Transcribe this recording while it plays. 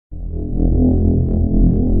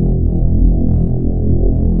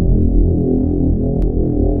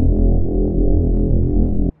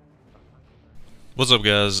What's up,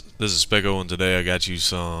 guys? This is Specko, and today I got you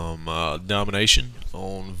some Domination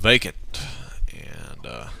on Vacant.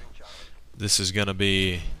 And this is going to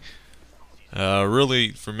be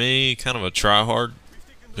really, for me, kind of a try-hard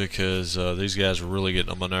because these guys were really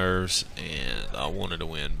getting on my nerves, and I wanted to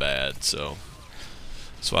win bad. So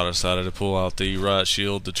that's why I decided to pull out the Riot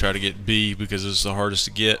Shield to try to get B because it's the hardest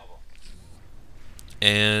to get.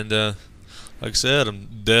 And like I said,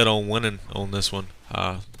 I'm dead on winning on this one.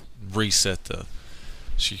 I reset the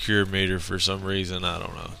secure meter for some reason. I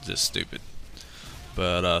don't know, just stupid.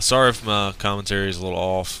 But sorry if my commentary is a little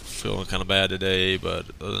off. Feeling kind of bad today, but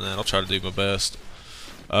other than that, I'll try to do my best.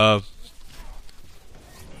 Like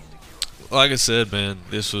I said, man,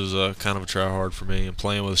 this was kind of a try hard for me. I'm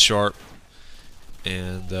playing with Sharp,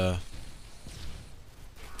 and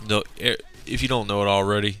if you don't know it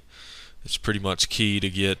already, it's pretty much key to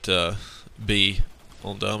get B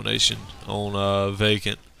on Domination on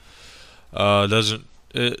Vacant. Doesn't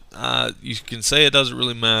it? You can say it doesn't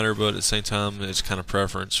really matter, but at the same time, it's kind of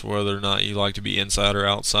preference whether or not you like to be inside or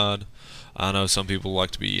outside. I know some people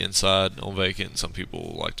like to be inside on Vacant, and some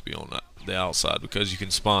people like to be on the outside because you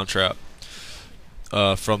can spawn trap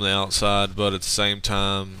from the outside. But at the same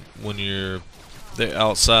time, when you're the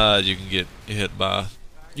outside, you can get hit by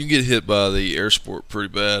the air sport pretty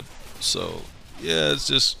bad. So yeah, it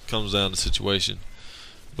just comes down to situation.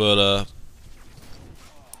 But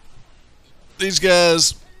these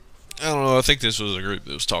guys, I don't know. I think this was a group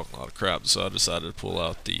that was talking a lot of crap, so I decided to pull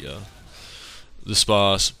out the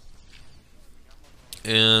spas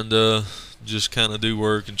and just kind of do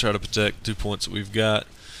work and try to protect 2 points that we've got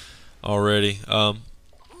already.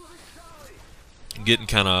 Getting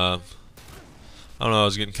kind of, I don't know. I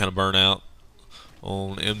was getting kind of burnt out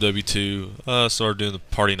on MW2. Started doing the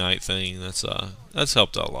party night thing. That's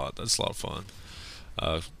helped out a lot. That's a lot of fun.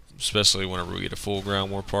 Especially whenever we get a full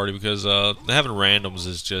ground war party, because having randoms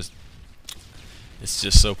is just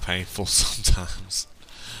so painful sometimes.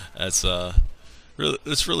 That's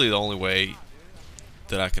it's really the only way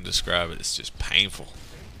that I can describe it. It's just painful,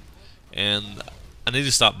 and I need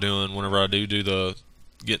to stop doing whenever I do the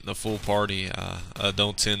getting the full party. I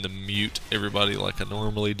don't tend to mute everybody like I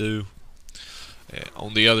normally do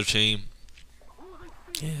on the other team,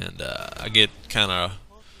 and I get kind of,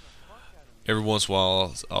 every once in a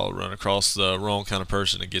while I'll run across the wrong kind of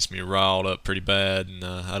person that gets me riled up pretty bad, and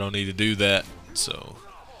I don't need to do that. So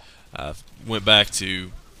I went back to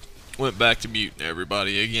muting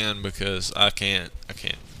everybody again because I can't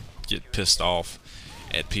get pissed off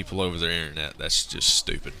at people over their internet. That's just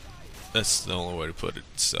stupid. That's the only way to put it.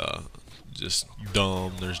 It's just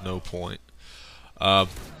dumb. There's no point.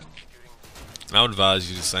 I would advise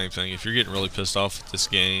you the same thing. If you're getting really pissed off at this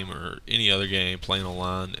game or any other game playing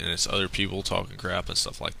online and it's other people talking crap and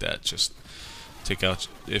stuff like that, just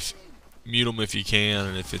mute them if you can,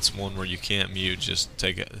 and if it's one where you can't mute, just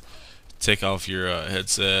take off your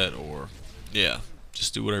headset, or yeah,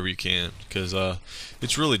 just do whatever you can, because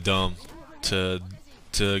it's really dumb to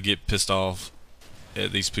get pissed off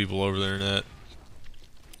at these people over the internet,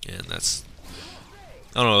 and that's,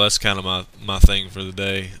 I don't know, that's kind of my thing for the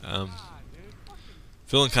day.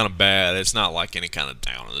 Feeling kind of bad. It's not like any kind of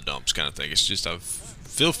down in the dumps kind of thing. It's just I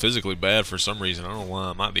feel physically bad for some reason. I don't know why.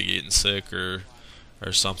 I might be getting sick or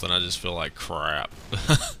something. I just feel like crap,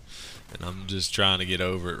 and I'm just trying to get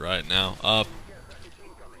over it right now.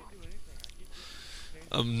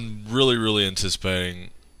 I'm really anticipating.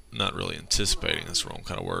 Not really anticipating. That's the wrong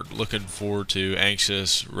kind of word. Looking forward to,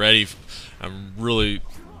 anxious, ready. I'm really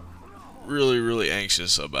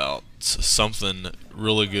anxious about something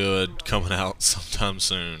really good coming out sometime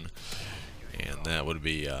soon, and that would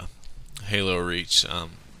be Halo Reach.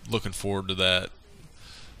 I'm looking forward to that,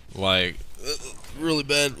 like, really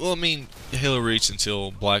bad. Well, I mean, Halo Reach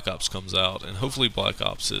until Black Ops comes out, and hopefully Black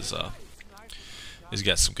Ops has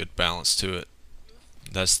got some good balance to it.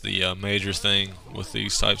 That's the major thing with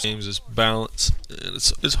these types of games, is balance, and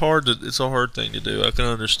it's a hard thing to do. I can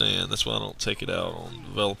understand. That's why I don't take it out on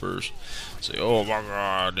developers. Say, oh my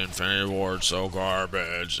God, Infinity Ward's so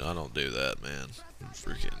garbage. I don't do that, man.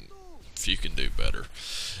 Freaking, if you can do better,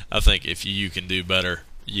 I think if you can do better,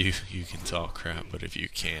 you can talk crap. But if you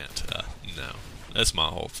can't, no. That's my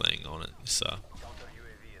whole thing on it.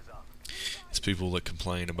 It's people that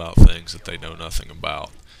complain about things that they know nothing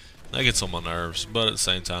about. That gets on my nerves, but at the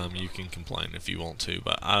same time, you can complain if you want to,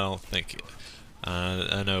 but I don't think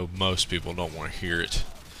I know most people don't want to hear it,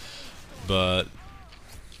 but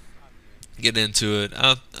get into it.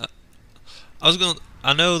 I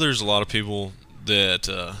know there's a lot of people that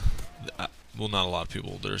well, not a lot of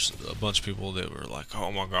people, there's a bunch of people that were like, oh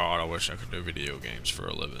my God, I wish I could do video games for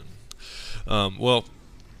a living. Well,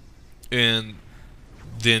 and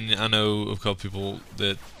Then I know a couple people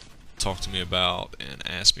that talk to me about and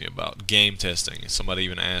ask me about game testing. Somebody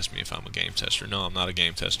even asked me if I'm a game tester. No, I'm not a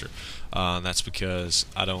game tester. That's because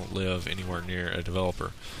I don't live anywhere near a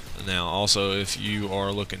developer. Now, also, if you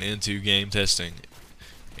are looking into game testing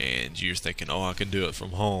and you're thinking, oh, I can do it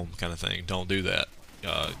from home kind of thing, don't do that.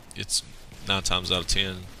 It's 9 times out of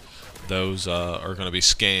 10, those are going to be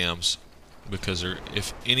scams, because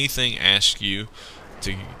if anything asks you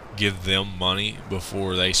to give them money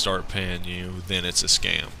before they start paying you, then it's a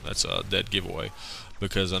scam. That's a dead giveaway.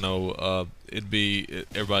 Because I know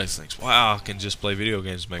everybody thinks, wow, I can just play video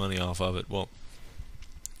games and make money off of it. Well,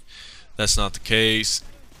 that's not the case.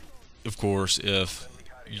 Of course, if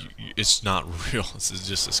it's not real, this is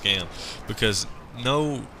just a scam. Because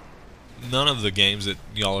none of the games that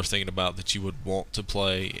y'all are thinking about that you would want to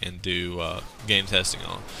play and do game testing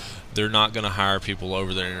on, they're not going to hire people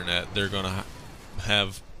over the internet. They're going to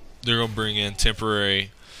bring in temporary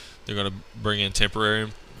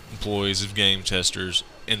employees of game testers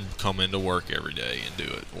and come into work every day and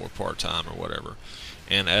do it, or part-time or whatever.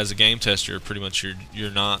 And as a game tester, pretty much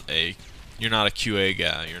you're not a QA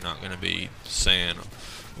guy. You're not going to be saying,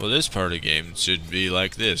 well, this part of the game should be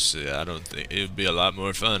like this. I don't think it would be a lot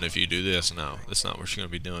more fun if you do this. No, that's not what you're going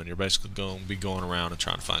to be doing. You're basically going to be going around and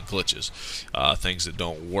trying to find glitches, things that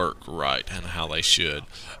don't work right and how they should.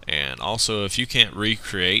 And also, if you can't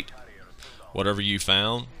recreate whatever you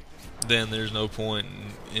found, then there's no point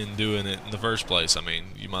in doing it in the first place. I mean,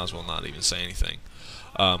 you might as well not even say anything.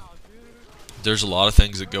 There's a lot of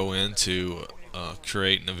things that go into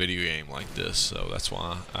creating a video game like this, so that's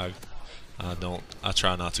why I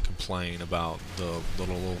try not to complain about the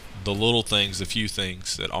little things, the few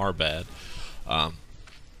things that are bad.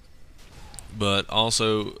 But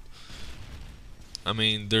also, I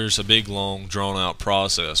mean, there's a big, long, drawn-out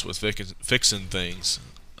process with fixing things.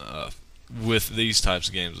 With these types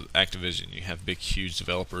of games, with Activision, you have big, huge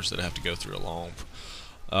developers that have to go through a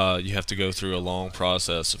long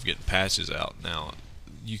process of getting patches out. Now,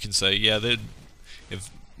 you can say, yeah, if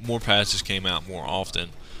more patches came out more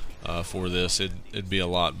often for this, it'd be a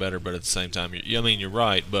lot better. But at the same time, you're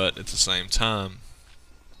right. But at the same time,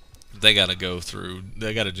 they got to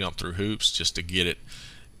jump through hoops just to get it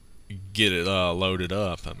loaded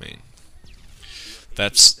up. I mean,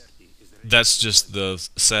 that's just the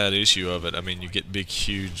sad issue of it. I mean, you get big,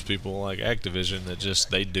 huge people like Activision that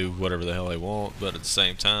they do whatever the hell they want, but at the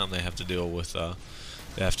same time, they have to deal with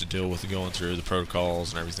going through the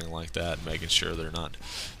protocols and everything like that, and making sure they're not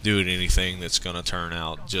doing anything that's going to turn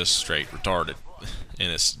out just straight retarded,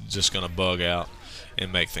 and it's just going to bug out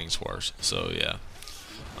and make things worse. So yeah.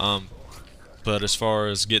 But as far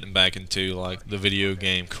as getting back into like the video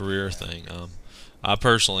game career thing, I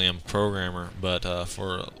personally am a programmer, but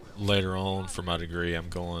for later on for my degree, I'm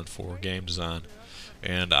going for game design,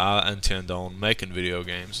 and I intend on making video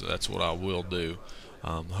games. That's what I will do.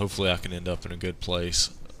 Hopefully, I can end up in a good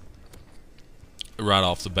place right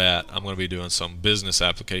off the bat. I'm going to be doing some business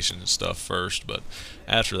application stuff first, but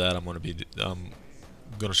after that, I'm going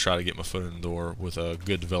to try to get my foot in the door with a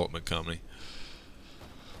good development company.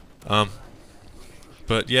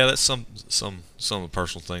 But yeah, that's some of the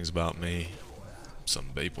personal things about me. Some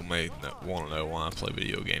people may want to know why I play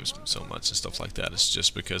video games so much and stuff like that. It's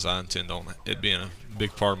just because I intend on it being a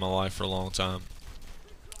big part of my life for a long time.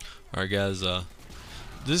 Alright guys, this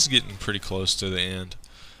is getting pretty close to the end.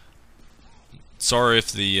 Sorry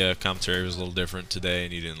if the commentary was a little different today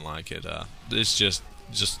and you didn't like it. It's just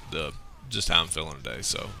how I'm feeling today,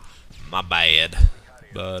 so my bad.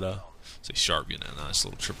 But see, Sharp getting a nice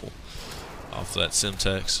little triple off that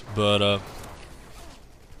Simtex. But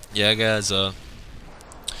yeah guys,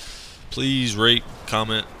 please rate,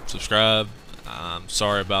 comment, subscribe. I'm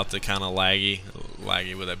sorry about the kind of laggy,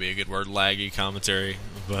 would that be a good word? Laggy commentary.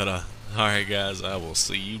 But alright guys, I will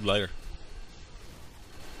see you later.